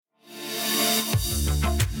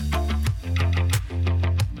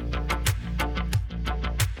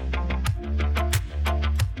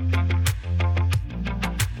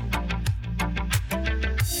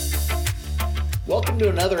to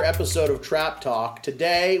another episode of Trap Talk.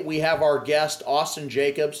 Today we have our guest, Austin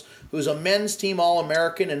Jacobs, who's a men's team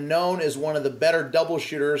All-American and known as one of the better double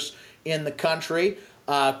shooters in the country.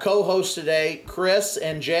 Co-host today, Chris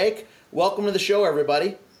and Jake. Welcome to the show,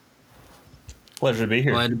 everybody. Pleasure to be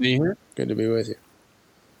here. Glad to be here. Good to be with you.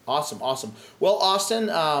 Awesome. Well, Austin,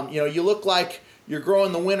 you look like you're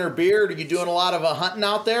growing the winter beard. Are you doing a lot of hunting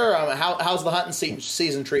out there? How's the hunting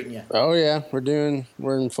season treating you? Oh yeah,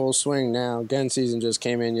 we're in full swing now. Gun season just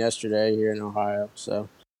came in yesterday here in Ohio. So,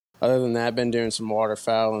 other than that, been doing some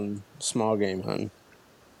waterfowl and small game hunting.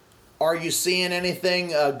 Are you seeing anything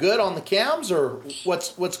good on the cams, or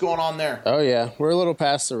what's going on there? Oh yeah, we're a little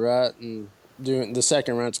past the rut, and doing the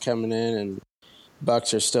second rut's coming in, and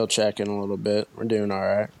bucks are still checking a little bit. We're doing all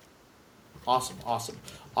right. Awesome.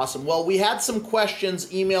 Well, we had some questions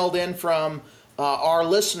emailed in from our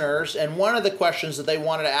listeners, and one of the questions that they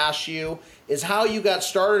wanted to ask you is how you got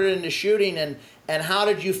started into shooting, and how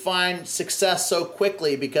did you find success so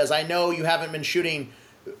quickly? Because I know you haven't been shooting,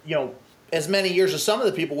 as many years as some of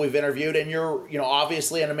the people we've interviewed, and you're,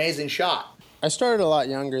 obviously an amazing shot. I started a lot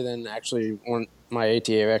younger than actually when my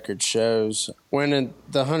ATA record shows. When in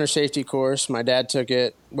the hunter safety course, my dad took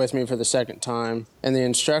it with me for the second time, and the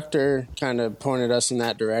instructor kind of pointed us in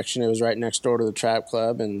that direction. It was right next door to the trap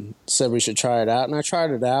club and said we should try it out, and I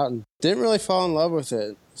tried it out and didn't really fall in love with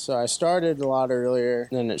it. So I started a lot earlier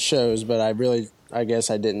than it shows, but I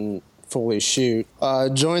guess I didn't fully shoot.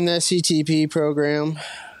 Joined the SCTP program.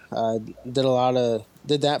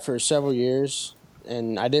 Did that for several years,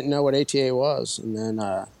 and I didn't know what ATA was, and then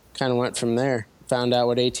kind of went from there. Found out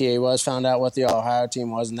what ATA was, found out what the Ohio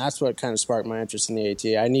team was, and that's what kind of sparked my interest in the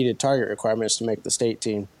ATA. I needed target requirements to make the state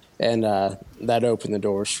team, and that opened the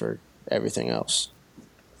doors for everything else.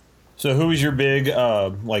 So who was your big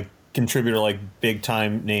contributor, big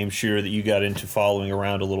time name shooter that you got into following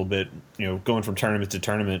around a little bit, going from tournament to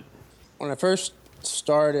tournament? When I first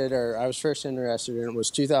started, or I was first interested in it,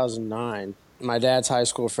 was 2009. My dad's high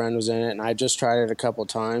school friend was in it, and I just tried it a couple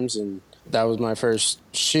times, and that was my first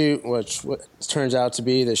shoot, which turns out to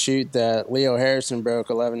be the shoot that Leo Harrison broke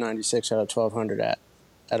 1196 out of 1200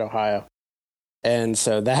 at Ohio. And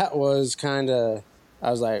so that was kind of,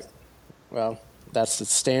 I was like, well, that's the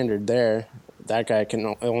standard there. That guy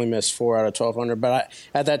can only miss 4 out of 1200. But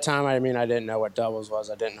at that time, I didn't know what doubles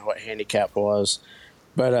was. I didn't know what handicap was.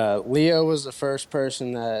 But Leo was the first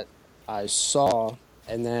person that I saw,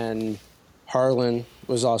 and then Harlan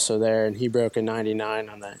was also there, and he broke a 99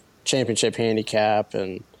 on the championship handicap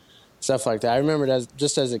and stuff like that. I remember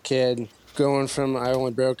just as a kid going from I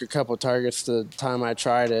only broke a couple targets the time I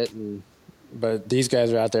tried it, but these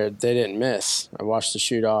guys were out there, they didn't miss. I watched the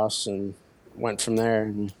shoot-offs and went from there.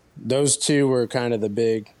 And those two were kind of the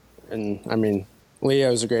big, and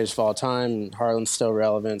Leo's the greatest of all time, and Harlan's still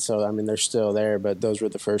relevant, so they're still there, but those were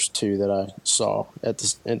the first two that I saw at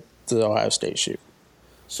the Ohio State shoot.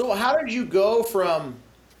 So how did you go from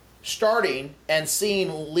starting and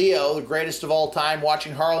seeing Leo, the greatest of all time,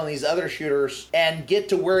 watching Harlan, these other shooters, and get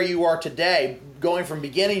to where you are today, going from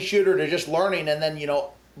beginning shooter to just learning, and then,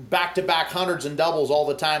 back-to-back hundreds and doubles all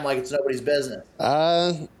the time like it's nobody's business?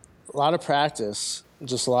 A lot of practice.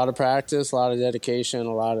 Just a lot of practice, a lot of dedication,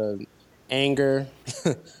 a lot of anger,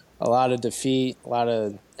 a lot of defeat, a lot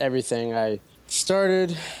of everything. I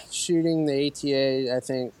started shooting the ATA, I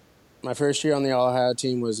think my first year on the All-Ohio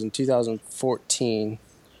team was in 2014.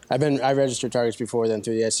 I registered targets before then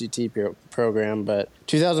through the SCT program, but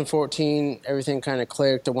 2014, everything kind of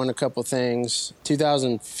clicked. I won a couple things.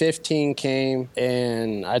 2015 came,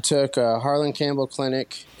 and I took a Harlan Campbell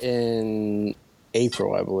clinic in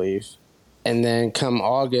April, I believe. And then come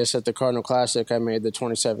August at the Cardinal Classic, I made the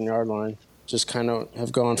 27-yard line. Just kind of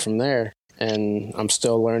have gone from there, and I'm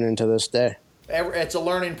still learning to this day. It's a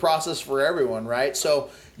learning process for everyone, right? So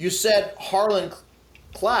you said Harlan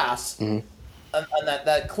class. Mm-hmm. On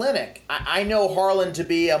that clinic. I know Harlan to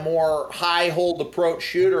be a more high hold approach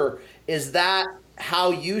shooter. Is that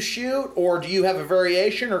how you shoot, or do you have a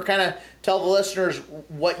variation, or kind of tell the listeners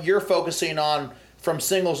what you're focusing on from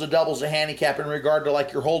singles to doubles to handicap in regard to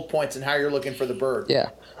your hold points and how you're looking for the bird?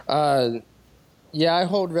 Yeah. I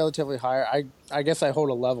hold relatively higher. I guess I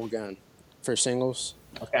hold a level gun for singles.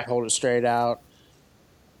 Okay. I hold it straight out.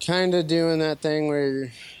 Kind of doing that thing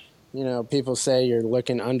where people say you're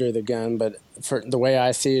looking under the gun, but for the way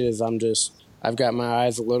I see it is I've got my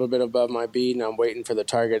eyes a little bit above my bead, and I'm waiting for the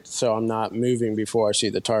target, so I'm not moving before I see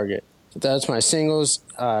the target. That's my singles.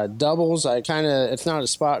 Doubles, it's not a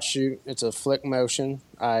spot shoot. It's a flick motion.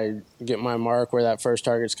 I get my mark where that first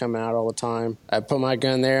target's coming out all the time. I put my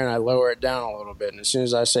gun there and I lower it down a little bit. And as soon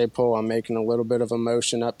as I say pull, I'm making a little bit of a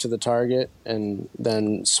motion up to the target and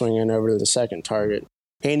then swinging over to the second target.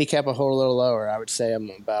 Handicap, I hold a little lower. I would say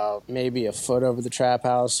I'm about maybe a foot over the trap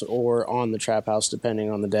house or on the trap house,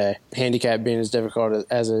 depending on the day. Handicap being as difficult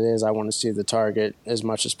as it is, I want to see the target as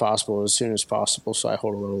much as possible, as soon as possible, so I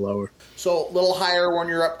hold a little lower. So a little higher when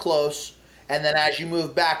you're up close, and then as you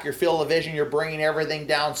move back, your field of vision, you're bringing everything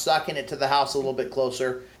down, sucking it to the house a little bit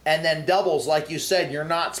closer. And then doubles, like you said, you're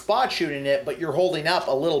not spot shooting it, but you're holding up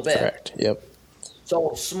a little bit. Correct, yep.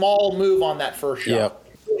 So small move on that first shot. Yep.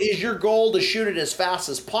 Is your goal to shoot it as fast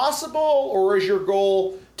as possible, or is your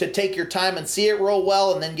goal to take your time and see it roll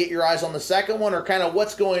well and then get your eyes on the second one, or kind of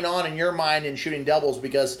what's going on in your mind in shooting doubles?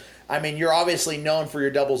 Because, I mean, you're obviously known for your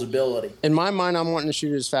doubles ability. In my mind, I'm wanting to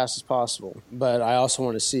shoot it as fast as possible, but I also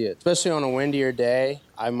want to see it. Especially on a windier day,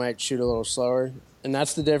 I might shoot a little slower. And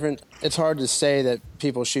that's the difference. It's hard to say that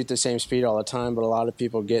people shoot the same speed all the time, but a lot of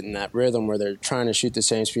people get in that rhythm where they're trying to shoot the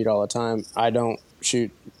same speed all the time. I don't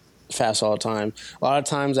shoot fast all the time. A lot of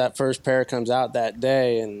times that first pair comes out that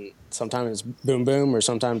day, and sometimes it's boom boom, or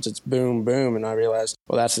sometimes it's boom boom, and I realize,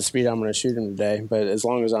 well, that's the speed I'm going to shoot them today. But as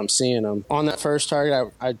long as I'm seeing them on that first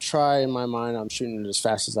target, I try in my mind I'm shooting it as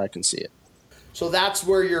fast as I can see it. So that's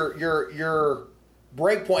where your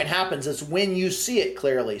break point happens. Is when you see it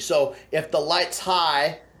clearly. So if the light's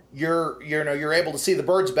high, you're able to see the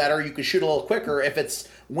birds better. You can shoot a little quicker. If it's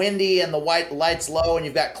windy and the white light's low and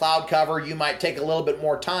you've got cloud cover, you might take a little bit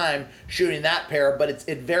more time shooting that pair, but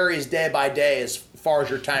it varies day by day as far as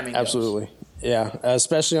your timing goes. Absolutely. Yeah,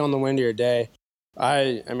 especially on the windier day.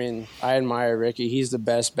 I admire Ricky. He's the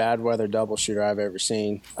best bad weather double shooter I've ever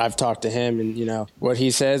seen. I've talked to him, and what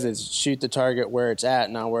he says is shoot the target where it's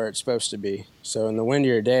at, not where it's supposed to be. So in the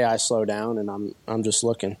windier day, I slow down and I'm just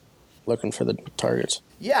looking for the targets.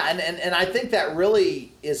 Yeah, and I think that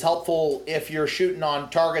really is helpful if you're shooting on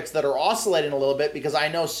targets that are oscillating a little bit, because I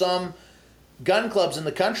know some gun clubs in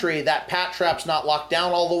the country that pat trap's not locked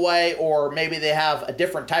down all the way, or maybe they have a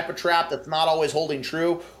different type of trap that's not always holding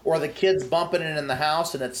true, or the kid's bumping it in the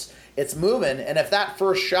house and it's moving. And if that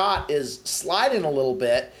first shot is sliding a little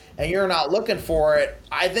bit and you're not looking for it,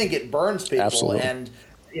 I think it burns people. Absolutely. And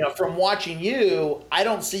from watching you, I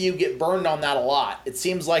don't see you get burned on that a lot. It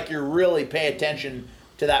seems like you're really paying attention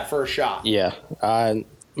to that first shot. Yeah.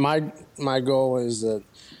 My goal is that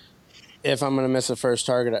if I'm going to miss a first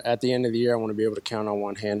target at the end of the year, I want to be able to count on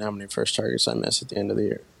one hand how many first targets I miss at the end of the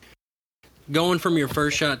year. Going from your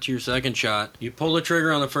first shot to your second shot, you pull the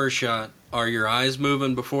trigger on the first shot. Are your eyes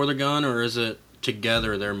moving before the gun, or is it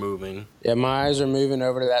together they're moving? Yeah, my eyes are moving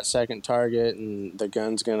over to that second target, and the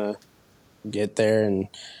gun's going to get there, and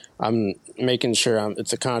I'm making sure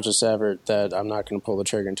it's a conscious effort that I'm not going to pull the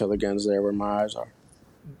trigger until the gun's there where my eyes are.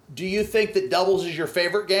 Do you think that doubles is your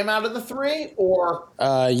favorite game out of the three, or?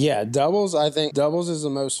 Yeah, doubles. I think doubles is the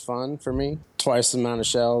most fun for me. Twice the amount of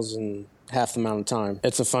shells and half the amount of time.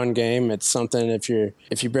 It's a fun game. It's something, if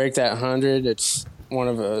you break that 100, it's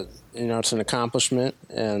it's an accomplishment,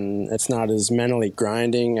 and it's not as mentally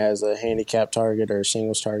grinding as a handicap target or a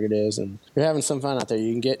singles target is, and you're having some fun out there.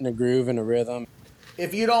 You can get in a groove and a rhythm.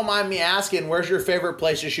 If you don't mind me asking, where's your favorite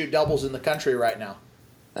place to shoot doubles in the country right now?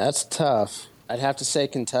 That's tough. I'd have to say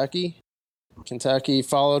Kentucky. Kentucky,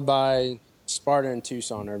 followed by Sparta and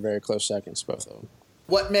Tucson, are very close seconds, both of them.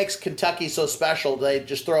 What makes Kentucky so special? Do they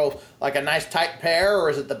just throw like a nice tight pair, or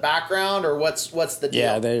is it the background, or what's the deal?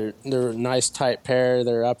 Yeah, they're a nice tight pair.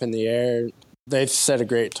 They're up in the air. They've set a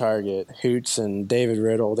great target. Hoots and David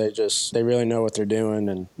Riddle, they really know what they're doing,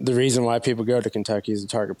 and the reason why people go to Kentucky is the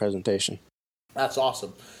target presentation. That's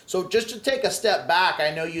awesome. So just to take a step back,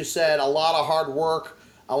 I know you said a lot of hard work,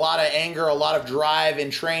 a lot of anger, a lot of drive in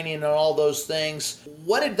training and all those things.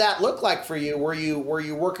 What did that look like for you? Were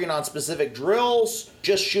you working on specific drills,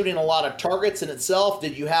 just shooting a lot of targets in itself?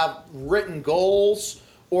 Did you have written goals?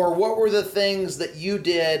 Or what were the things that you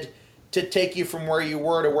did to take you from where you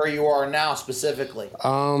were to where you are now specifically?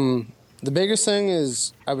 The biggest thing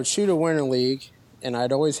is I would shoot a winter league, and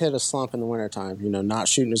I'd always hit a slump in the wintertime, not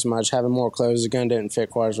shooting as much, having more clothes. The gun didn't fit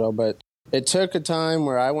quite as well, but it took a time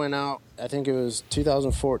where I went out, I think it was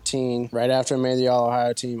 2014, right after I made the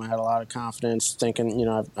All-Ohio team. I had a lot of confidence thinking,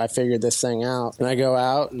 I figured this thing out. And I go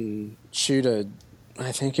out and shoot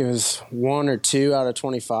I think it was 1 or 2 out of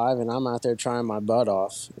 25, and I'm out there trying my butt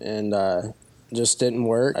off. And just didn't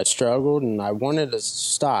work. I struggled, and I wanted to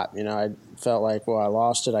stop. I felt like, well, I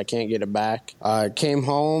lost it. I can't get it back. I came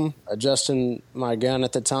home, adjusting my gun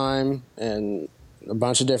at the time, and a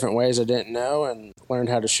bunch of different ways I didn't know and learned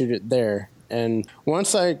how to shoot it there. And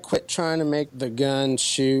once I quit trying to make the gun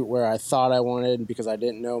shoot where I thought I wanted because I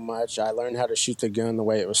didn't know much, I learned how to shoot the gun the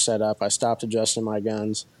way it was set up. I stopped adjusting my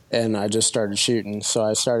guns, and I just started shooting. So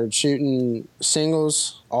I started shooting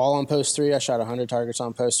singles all on post 3. I shot 100 targets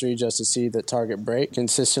on post 3 just to see the target break,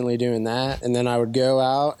 consistently doing that. And then I would go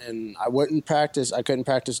out, and I couldn't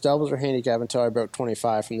practice doubles or handicap until I broke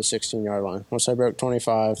 25 from the 16-yard line. Once I broke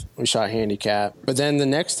 25, we shot handicap. But then the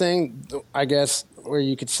next thing, I guess, where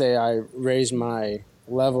you could say I raised my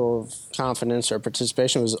level of confidence or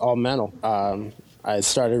participation was all mental. I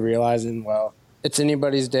started realizing, well, it's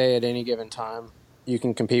anybody's day at any given time. You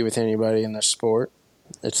can compete with anybody in the sport.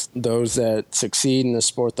 It's those that succeed in the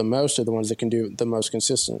sport the most are the ones that can do it the most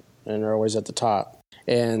consistent and are always at the top.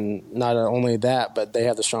 And not only that, but they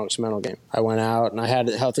have the strongest mental game. I went out and I had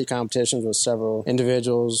healthy competitions with several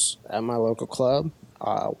individuals at my local club.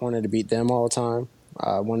 Wanted to beat them all the time.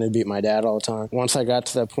 Wanted to beat my dad all the time. Once I got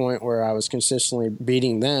to the point where I was consistently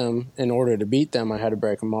beating them, in order to beat them, I had to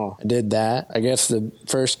break them all. I did that. I guess the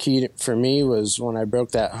first key for me was when I broke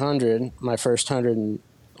that 100, my first 100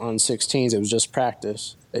 on 16s, it was just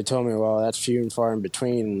practice. They told me, well, that's few and far in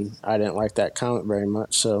between, and I didn't like that comment very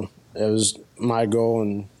much. So it was my goal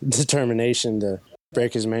and determination to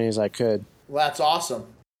break as many as I could. Well, that's awesome.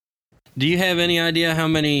 Do you have any idea how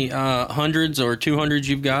many hundreds or 200s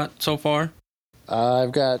you've got so far?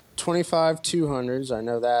 I've got 25 200s. I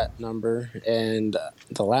know that number. And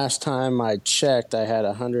the last time I checked, I had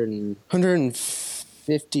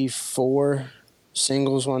 154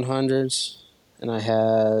 singles 100s, and I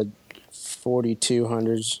had 42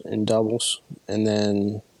 hundreds in doubles, and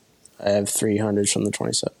then I have 300s from the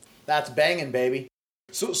 27. That's banging, baby.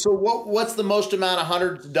 So what's the most amount of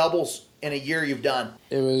hundreds doubles in a year you've done?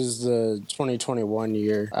 It was the 2021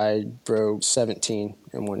 year. I broke 17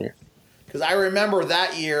 in 1 year. Because I remember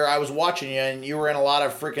that year I was watching you, and you were in a lot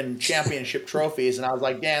of freaking championship trophies, and I was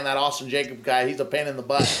like, damn, that Austin Jacob guy, he's a pain in the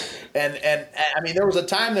butt. And I mean, there was a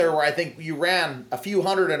time there where I think you ran a few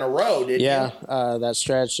hundred in a row, didn't you? Yeah, that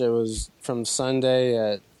stretch, it was from Sunday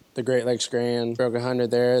at the Great Lakes Grand, broke 100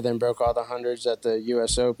 there, then broke all the hundreds at the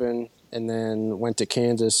U.S. Open, and then went to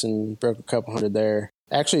Kansas and broke a couple hundred there.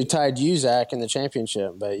 Actually tied you, Zach, in the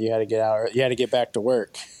championship, but you had to get out. You had to get back to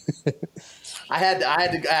work. I had to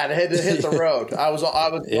hit the road. I was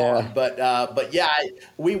gone, but yeah,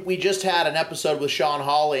 we just had an episode with Sean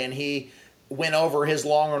Hawley, and he went over his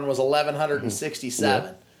long run was 1167.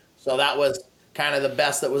 Yeah. So that was kind of the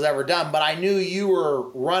best that was ever done. But I knew you were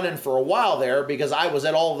running for a while there because I was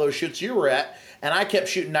at all of those shoots you were at, and I kept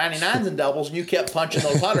shooting 99s and doubles, and you kept punching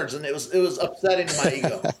those hundreds, and it was upsetting to my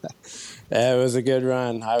ego. Yeah, it was a good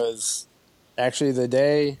run. I was actually the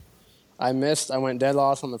day I went dead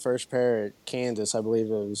lost on the first pair at Kansas. I believe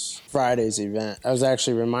it was Friday's event. I was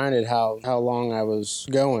actually reminded how long I was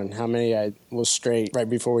going, how many I was straight right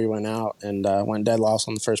before we went out, and went dead lost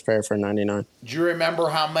on the first pair for 99. Do you remember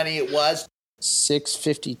how many it was?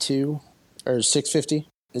 652 or 650.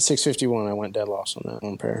 At 651, I went dead lost on that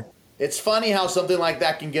one pair. It's funny how something like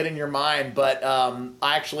that can get in your mind, but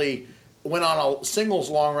I actually went on a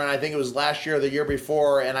singles long run. I think it was last year or the year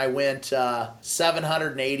before, and I went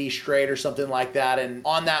 780 straight or something like that. And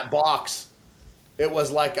on that box, it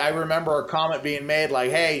was like, I remember a comment being made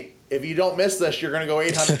like, hey, if you don't miss this, you're going to go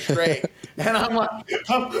 800 straight. And I'm like,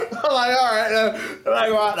 all right. And I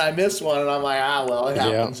go out and I miss one, and I'm like, well, it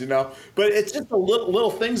happens, you know. But it's just the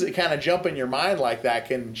little things that kind of jump in your mind like that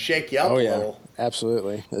can shake you up a little.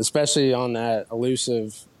 Absolutely. Especially on that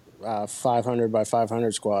elusive 500 by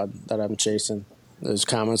 500 squad that I'm chasing. Those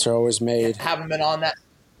comments are always made. Haven't been on that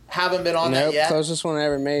yet? Closest one I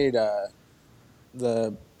ever made,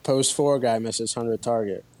 the post 4 guy missed his 100th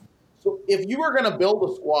target. So if you were going to build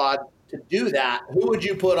a squad to do that, who would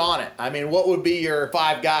you put on it? I mean, what would be your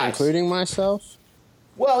 5 guys? Including myself?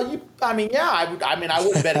 Well, I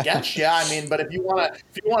wouldn't bet against you. I mean, but if you want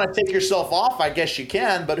to take yourself off, I guess you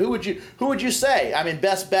can. But who would you say? I mean,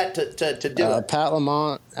 best bet to do it? Pat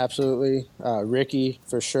Lamont, absolutely. Ricky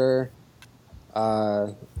for sure.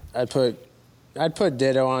 I'd put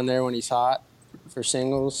Ditto on there when he's hot for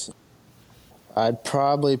singles. I'd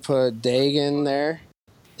probably put Dagan there,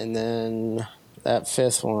 and then that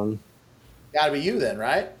 5th one. Got to be you then,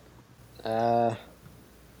 right?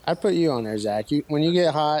 I'd put you on there, Zach. When you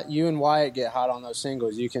get hot, you and Wyatt get hot on those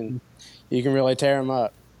singles. You can really tear them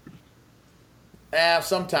up. Yeah,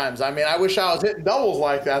 sometimes. I mean, I wish I was hitting doubles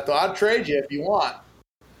like that, though. I'd trade you if you want.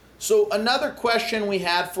 So another question we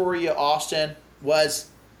had for you, Austin, was,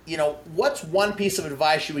 what's one piece of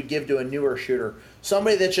advice you would give to a newer shooter?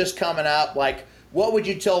 Somebody that's just coming up, like, what would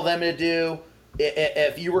you tell them to do?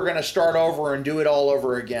 if you were going to start over and do it all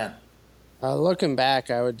over again? Looking back,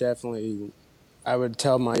 I would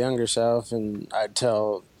tell my younger self, and I'd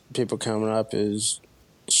tell people coming up, is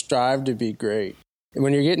strive to be great.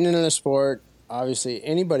 When you're getting into the sport, obviously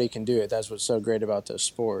anybody can do it. That's what's so great about this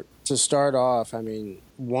sport. To start off, I mean,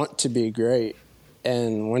 want to be great.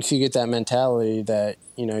 And once you get that mentality that,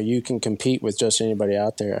 you know, you can compete with just anybody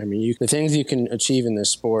out there. I mean, the things you can achieve in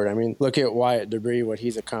this sport. I mean, look at Wyatt Debris, what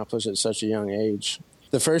he's accomplished at such a young age.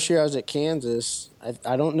 The first year I was at Kansas,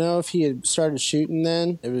 I don't know if he had started shooting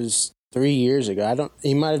then. It was 3 years ago.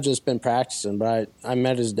 He might have just been practicing, but I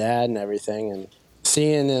met his dad and everything, and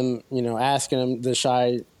seeing him, you know, asking him, the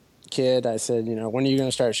shy kid, I said, you know, when are you going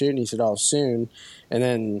to start shooting? He said, oh, soon. And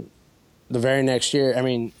then the very next year, I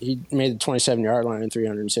mean, he made the 27-yard line in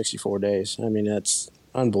 364 days. I mean, that's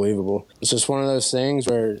unbelievable. It's just one of those things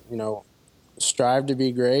where, you know, strive to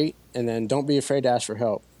be great, and then don't be afraid to ask for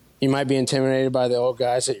help. You might be intimidated by the old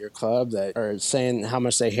guys at your club that are saying how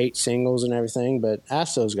much they hate singles and everything, but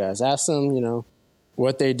ask those guys. Ask them, you know,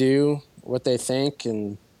 what they do, what they think,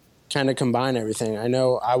 and kind of combine everything. I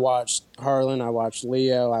know I watched Harlan, I watched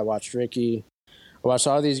Leo, I watched Ricky. I watched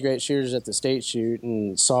all these great shooters at the state shoot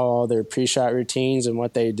and saw all their pre-shot routines and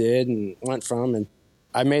what they did and went from, and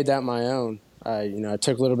I made that my own. You know, I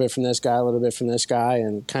took a little bit from this guy, a little bit from this guy,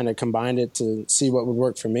 and kind of combined it to see what would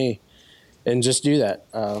work for me. And just do that.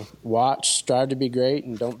 Watch, strive to be great,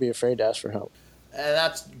 and don't be afraid to ask for help. And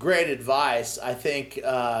that's great advice. I think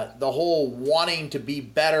the whole wanting to be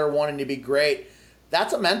better, wanting to be great,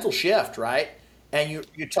 that's a mental shift, right? And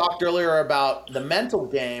you talked earlier about the mental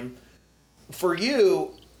game. For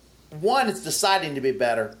you, one, it's deciding to be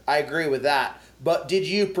better. I agree with that. But did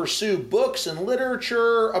you pursue books and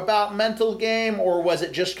literature about mental game, or was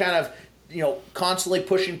it just kind of, you know, constantly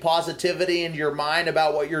pushing positivity into your mind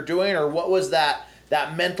about what you're doing? Or what was that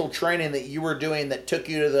mental training that you were doing that took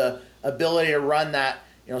you to the ability to run that,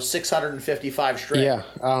 you know, 655 straight? Yeah,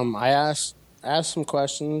 I asked some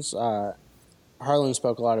questions. Harlan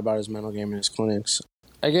spoke a lot about his mental game in his clinics.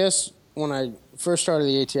 I guess when I first started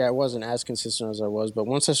the ATI, I wasn't as consistent as I was, but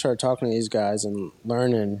once I started talking to these guys and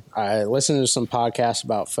learning, I listened to some podcasts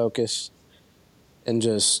about focus and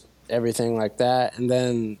just everything like that. And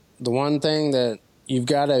then the one thing that you've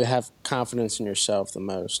got to have confidence in yourself the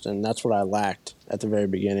most, and that's what I lacked at the very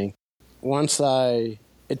beginning.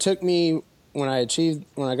 It took me, when I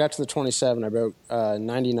got to the 27, I broke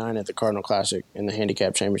 99 at the Cardinal Classic in the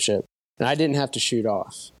handicap championship, and I didn't have to shoot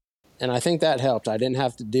off. And I think that helped. I didn't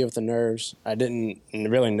have to deal with the nerves. I didn't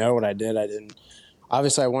really know what I did.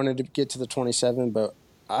 Obviously I wanted to get to the 27, but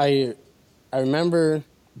I remember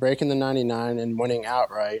breaking the 99 and winning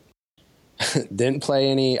outright. Didn't play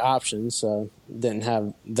any options, so didn't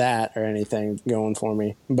have that or anything going for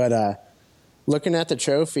me. But looking at the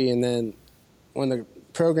trophy, and then when the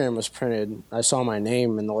program was printed, I saw my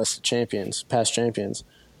name in the list of champions, past champions.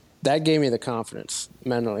 That gave me the confidence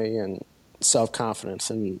mentally and self-confidence,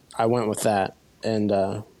 and I went with that.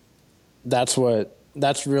 And that's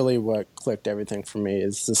really what clicked everything for me,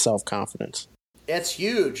 is the self-confidence. It's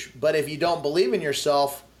huge, but if you don't believe in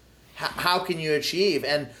yourself, how can you achieve?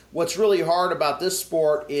 And what's really hard about this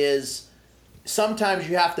sport is sometimes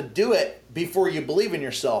you have to do it before you believe in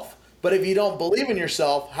yourself. But if you don't believe in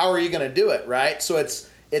yourself, how are you going to do it, right? So it's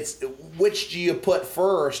which do you put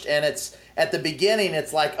first? And it's at the beginning,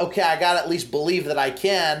 it's like, okay, I got to at least believe that I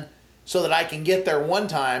can so that I can get there one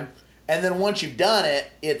time. And then once you've done it,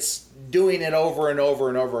 it's doing it over and over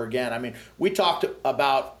and over again. I mean, we talked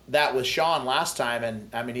about that with Sean last time, and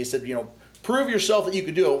I mean, he said, you know, prove yourself that you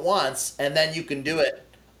can do it once, and then you can do it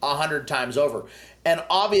 100 times over. And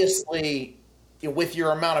obviously, with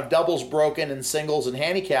your amount of doubles broken and singles and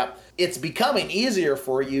handicap, it's becoming easier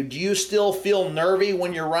for you. Do you still feel nervy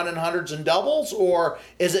when you're running hundreds and doubles, or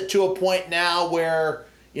is it to a point now where,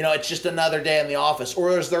 you know, it's just another day in the office?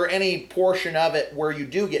 Or is there any portion of it where you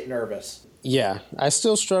do get nervous? Yeah, I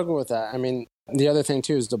still struggle with that. I mean, the other thing,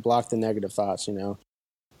 too, is to block the negative thoughts, you know.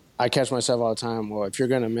 I catch myself all the time, well, if you're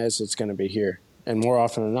going to miss, it's going to be here. And more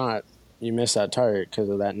often than not, you miss that target because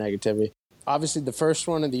of that negativity. Obviously, the first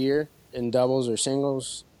one of the year in doubles or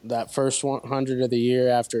singles, that first 100 of the year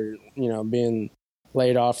after, you know, being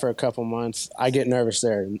laid off for a couple months, I get nervous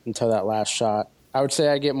there until that last shot. I would say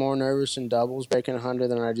I get more nervous in doubles breaking 100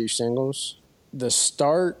 than I do singles. The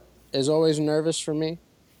start is always nervous for me,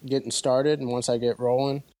 getting started, and once I get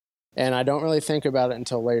rolling. And I don't really think about it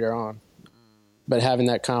until later on. But having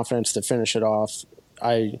that confidence to finish it off,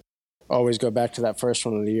 I always go back to that first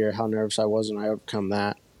one of the year, how nervous I was, and I overcome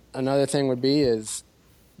that. Another thing would be is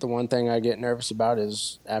the one thing I get nervous about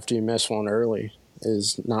is after you miss one early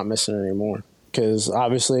is not missing anymore. Because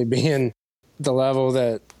obviously being the level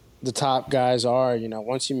that the top guys are,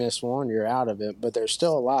 once you miss one, you're out of it. But there's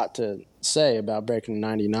still a lot to say about breaking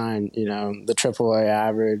 99, the AAA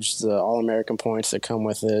average, the All-American points that come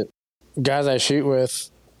with it. Guys I shoot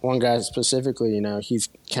with, one guy specifically, he's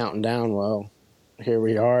counting down. Well, here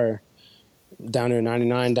we are, down to a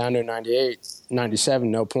 99, down to a 98,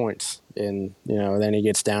 97, no points. And, then he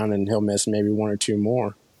gets down and he'll miss maybe one or two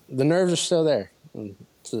more. The nerves are still there.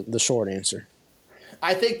 It's the short answer.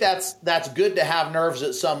 I think that's good to have nerves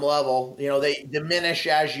at some level. They diminish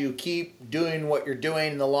as you keep doing what you're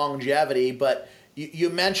doing, the longevity. But you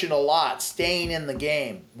mentioned a lot, staying in the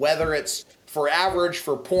game, whether it's for average,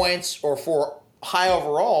 for points, or for high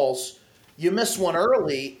overalls. You miss one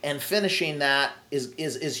early, and finishing that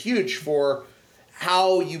is huge for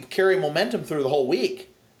how you carry momentum through the whole week.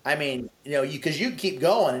 I mean, because you keep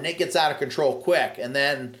going, and it gets out of control quick, and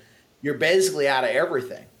then you're basically out of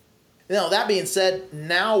everything. That being said,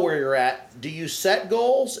 now where you're at, do you set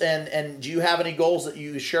goals, and do you have any goals that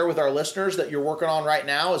you share with our listeners that you're working on right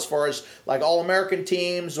now as far as like All-American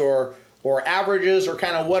teams or averages, or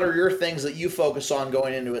kind of what are your things that you focus on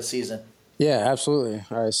going into a season? Yeah, absolutely.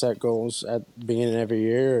 I set goals at the beginning of every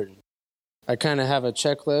year. I kind of have a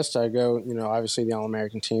checklist. I go, obviously the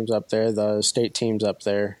All-American teams up there, the state teams up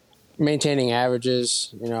there. Maintaining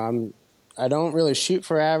averages, I don't really shoot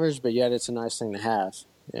for average, but yet it's a nice thing to have.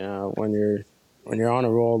 When you're on a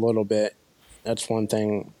roll a little bit, that's one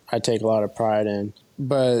thing I take a lot of pride in.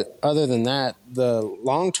 But other than that, the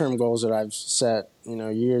long-term goals that I've set,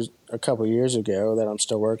 a couple years ago that I'm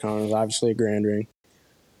still working on is obviously a grand ring.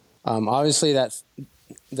 Obviously that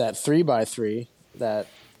 3x3 that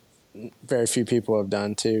very few people have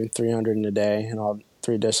done too, 300 in a day in all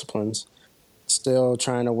three disciplines. Still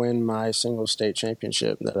trying to win my single state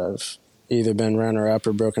championship that I've either been runner-up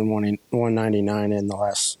or broken 199 in the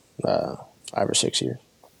last 5 or 6 years.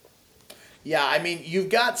 Yeah, I mean, you've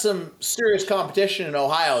got some serious competition in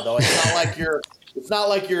Ohio, though. It's not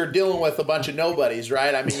like you're dealing with a bunch of nobodies,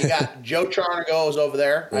 right? I mean, you got Joe Charnago's over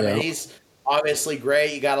there. I mean, he's obviously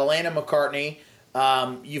great. You got Elena McCartney.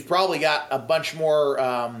 You've probably got a bunch more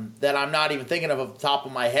that I'm not even thinking of off the top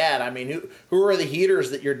of my head. I mean, who are the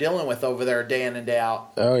heaters that you're dealing with over there day in and day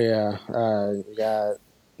out? Oh, yeah. You got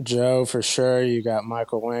Joe for sure. You got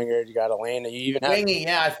Michael Wingard. You got Elena. You even have Wingy,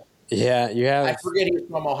 yeah. Yeah, you have. I forget he's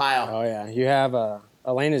from Ohio. Oh yeah, you have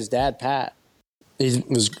Elena's dad, Pat. He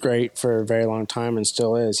was great for a very long time and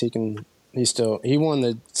still is. He won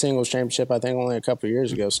the singles championship I think only a couple of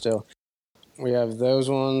years ago. Still, we have those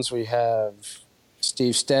ones. We have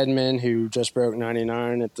Steve Stedman, who just broke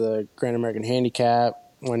 99 at the Grand American Handicap.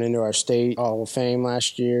 Went into our state Hall of Fame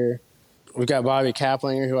last year. We've got Bobby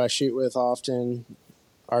Kaplinger, who I shoot with often.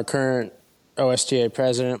 Our current OSTA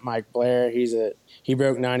president, Mike Blair, he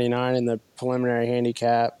broke 99 in the preliminary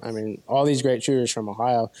handicap. I mean, all these great shooters from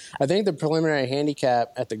Ohio. I think the preliminary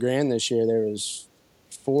handicap at the Grand this year, there was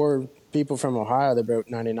 4 people from Ohio that broke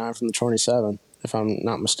 99 from the 27, if I'm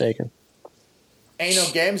not mistaken. Ain't no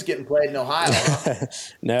games getting played in Ohio, huh?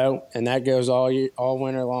 No, and that goes all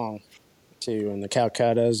winter long, too, and the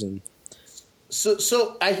Calcuttas and.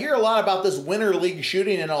 So I hear a lot about this winter league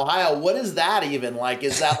shooting in Ohio. What is that even like?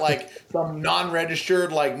 Is that like some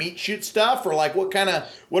non-registered like meat shoot stuff, or like what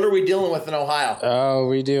are we dealing with in Ohio? Oh,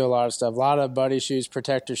 we do a lot of stuff. A lot of buddy shoots,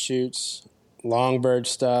 protector shoots, longbird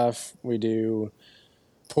stuff. We do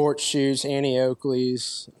port shoots, Annie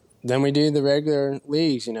Oakleys. Then we do the regular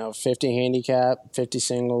leagues, 50 handicap, 50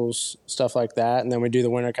 singles, stuff like that. And then we do the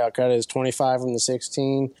winter Calcuttas, 25 from the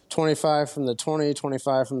 16, 25 from the 20,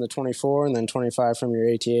 25 from the 24, and then 25 from your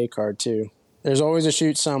ATA card, too. There's always a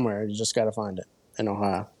shoot somewhere. You just got to find it in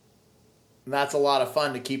Ohio. And that's a lot of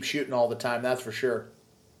fun to keep shooting all the time, that's for sure.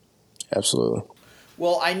 Absolutely.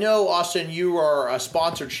 Well, I know, Austin, you are a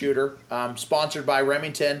sponsored shooter, sponsored by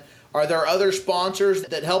Remington. Are there other sponsors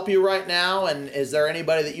that help you right now, and is there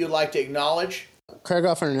anybody that you'd like to acknowledge?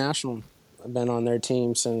 Krieghoff International. I've been on their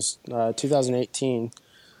team since 2018.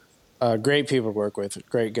 Great people to work with.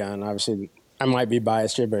 Great gun. Obviously, I might be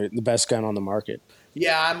biased here, but the best gun on the market.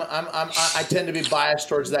 Yeah, I tend to be biased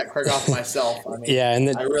towards that Krieghoff myself. I mean, yeah,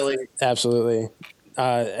 and I really absolutely.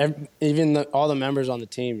 All the members on the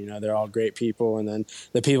team, they're all great people, and then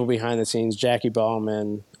the people behind the scenes: Jackie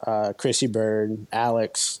Ballman, Chrissy Bird,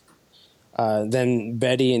 Alex. Then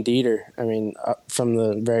Betty and Dieter, from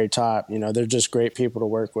the very top, they're just great people to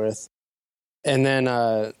work with. And then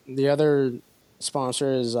the other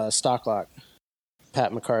sponsor is Stocklock,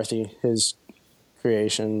 Pat McCarthy, his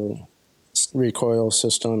creation, the recoil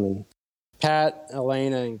system. And Pat,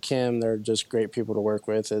 Elena, and Kim, they're just great people to work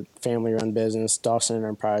with at family-run business, Dawson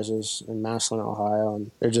Enterprises in Massillon, Ohio. And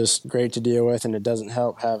they're just great to deal with, and it doesn't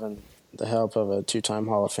help having the help of a 2-time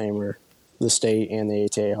Hall of Famer, the state and the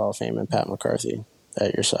ATA Hall of Fame, and Pat McCarthy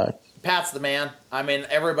at your side. Pat's the man. I mean,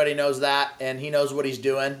 everybody knows that, and he knows what he's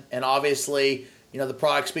doing. And obviously, the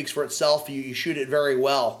product speaks for itself. You shoot it very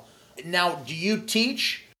well. Now, do you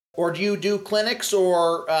teach or do you do clinics,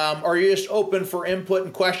 or are you just open for input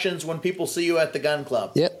and questions when people see you at the gun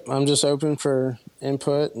club? Yep, I'm just open for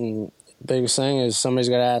input, and biggest thing is somebody's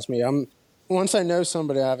got to ask me. Once I know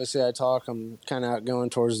somebody, obviously I talk. I'm kind of outgoing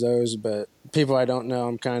towards those, but people I don't know,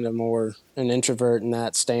 I'm kind of more an introvert in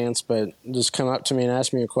that stance. But just come up to me and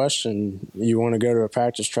ask me a question. You want to go to a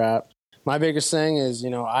practice trap? My biggest thing is,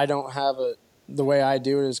 I don't have the way I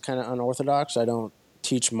do it is kind of unorthodox. I don't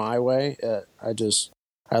teach my way.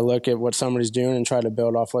 I look at what somebody's doing and try to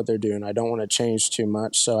build off what they're doing. I don't want to change too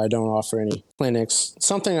much, so I don't offer any clinics.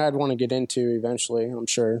 Something I'd want to get into eventually, I'm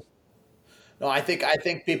sure. No, I think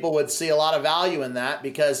people would see a lot of value in that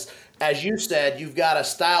because, as you said, you've got a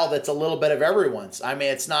style that's a little bit of everyone's. I mean,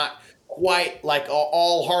 it's not quite like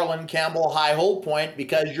all Harlan Campbell high hold point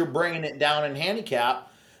because you're bringing it down in handicap.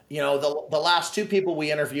 The last two people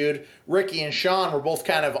we interviewed, Ricky and Sean, were both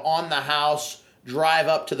kind of on the house, drive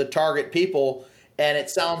up to the target people, and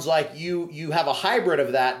it sounds like you have a hybrid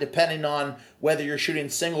of that depending on whether you're shooting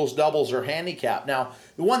singles, doubles, or handicap. Now,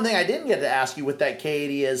 the one thing I didn't get to ask you with that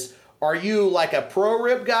K80 is, are you like a pro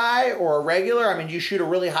rib guy or a regular? I mean, do you shoot a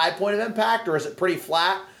really high point of impact, or is it pretty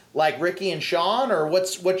flat like Ricky and Sean, or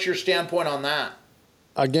what's your standpoint on that?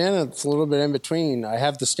 Again, it's a little bit in between. I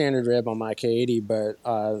have the standard rib on my K80,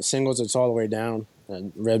 but singles, it's all the way down.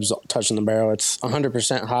 And ribs touching the barrel. It's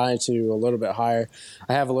 100% high to a little bit higher.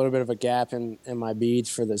 I have a little bit of a gap in my beads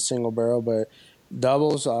for the single barrel, but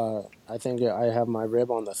doubles, I think I have my rib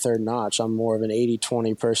on the third notch. I'm more of an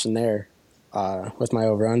 80-20 person there. With my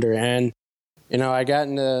over-under. And, I got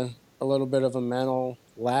into a little bit of a mental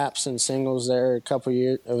lapse in singles there a couple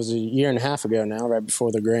years. It was a year and a half ago now, right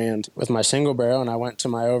before the Grand, with my single barrel, and I went to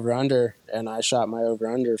my over-under, and I shot my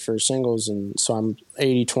over-under for singles, and so I'm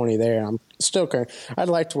 80-20 there. I'm still I'd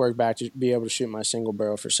like to work back to be able to shoot my single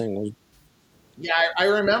barrel for singles. Yeah, I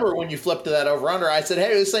remember when you flipped to that over-under, I said,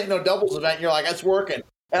 hey, this ain't no doubles event. And you're like, that's working.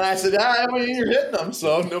 And I said, you're hitting them,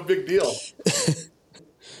 so no big deal.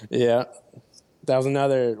 Yeah. That was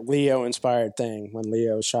another Leo-inspired thing. When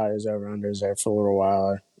Leo shot his over-unders there for a little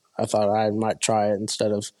while, I thought I might try it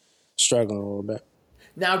instead of struggling a little bit.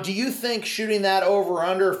 Now, do you think shooting that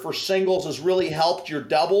over-under for singles has really helped your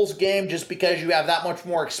doubles game just because you have that much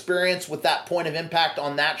more experience with that point of impact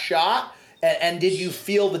on that shot? And did you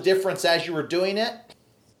feel the difference as you were doing it?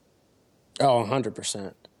 Oh,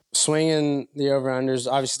 100%. Swinging the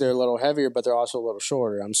over-unders, obviously they're a little heavier, but they're also a little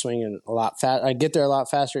shorter. I'm swinging a lot fast. I get there a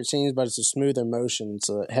lot faster, it seems, but it's a smoother motion. It's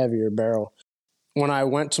a heavier barrel. When I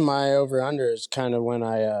went to my over-unders, kind of when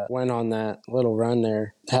I went on that little run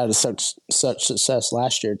there, had such success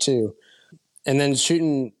last year too. And then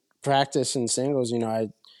shooting practice in singles,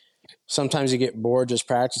 sometimes you get bored just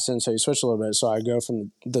practicing, so you switch a little bit. So I go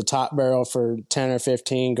from the top barrel for 10 or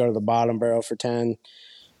 15, go to the bottom barrel for 10,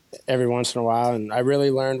 every once in a while, and I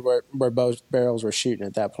really learned where both barrels were shooting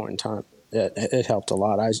at that point in time. It helped a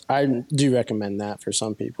lot. I do recommend that for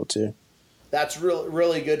some people too. That's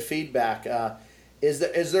really good feedback.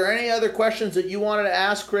 Is there any other questions that you wanted to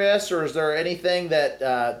ask Chris, or is there anything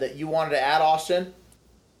that you wanted to add, Austin?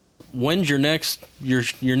 When's your next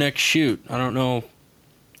shoot? I don't know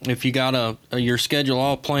if you got your schedule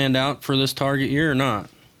all planned out for this target year or not.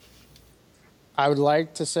 I would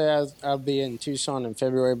like to say I'll be in Tucson in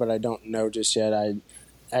February, but I don't know just yet.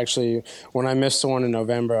 When I missed the one in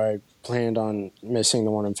November, I planned on missing the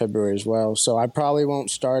one in February as well. So I probably won't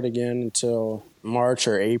start again until March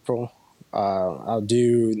or April. I'll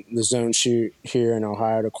do the zone shoot here in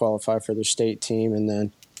Ohio to qualify for the state team, and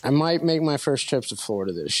then I might make my first trip to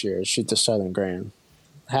Florida this year, shoot the Southern Grand.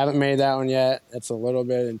 Haven't made that one yet. It's a little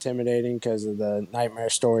bit intimidating because of the nightmare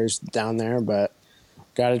stories down there, but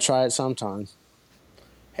got to try it sometime.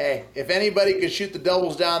 Hey, if anybody could shoot the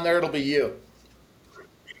doubles down there, it'll be you.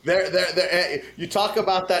 You talk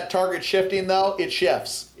about that target shifting, though. It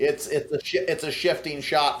shifts. It's a shifting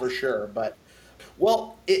shot for sure. But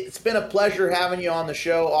well, it's been a pleasure having you on the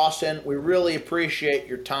show, Austin. We really appreciate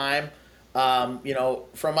your time.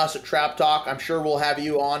 From us at Trap Talk, I'm sure we'll have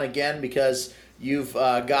you on again because you've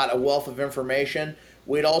got a wealth of information.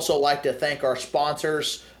 We'd also like to thank our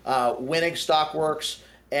sponsors, Winnig Stockworks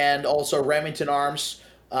and also Remington Arms.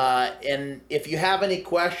 And if you have any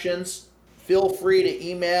questions, feel free to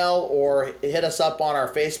email or hit us up on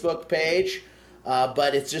our Facebook page.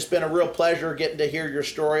 But it's just been a real pleasure getting to hear your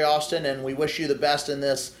story, Austin, and we wish you the best in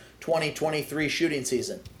this 2023 shooting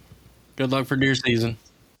season. Good luck for deer season.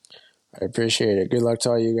 I appreciate it. Good luck to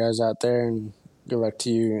all you guys out there, and good luck to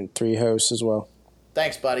you and 3 hosts as well.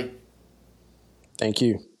 Thanks, buddy. Thank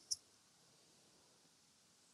you.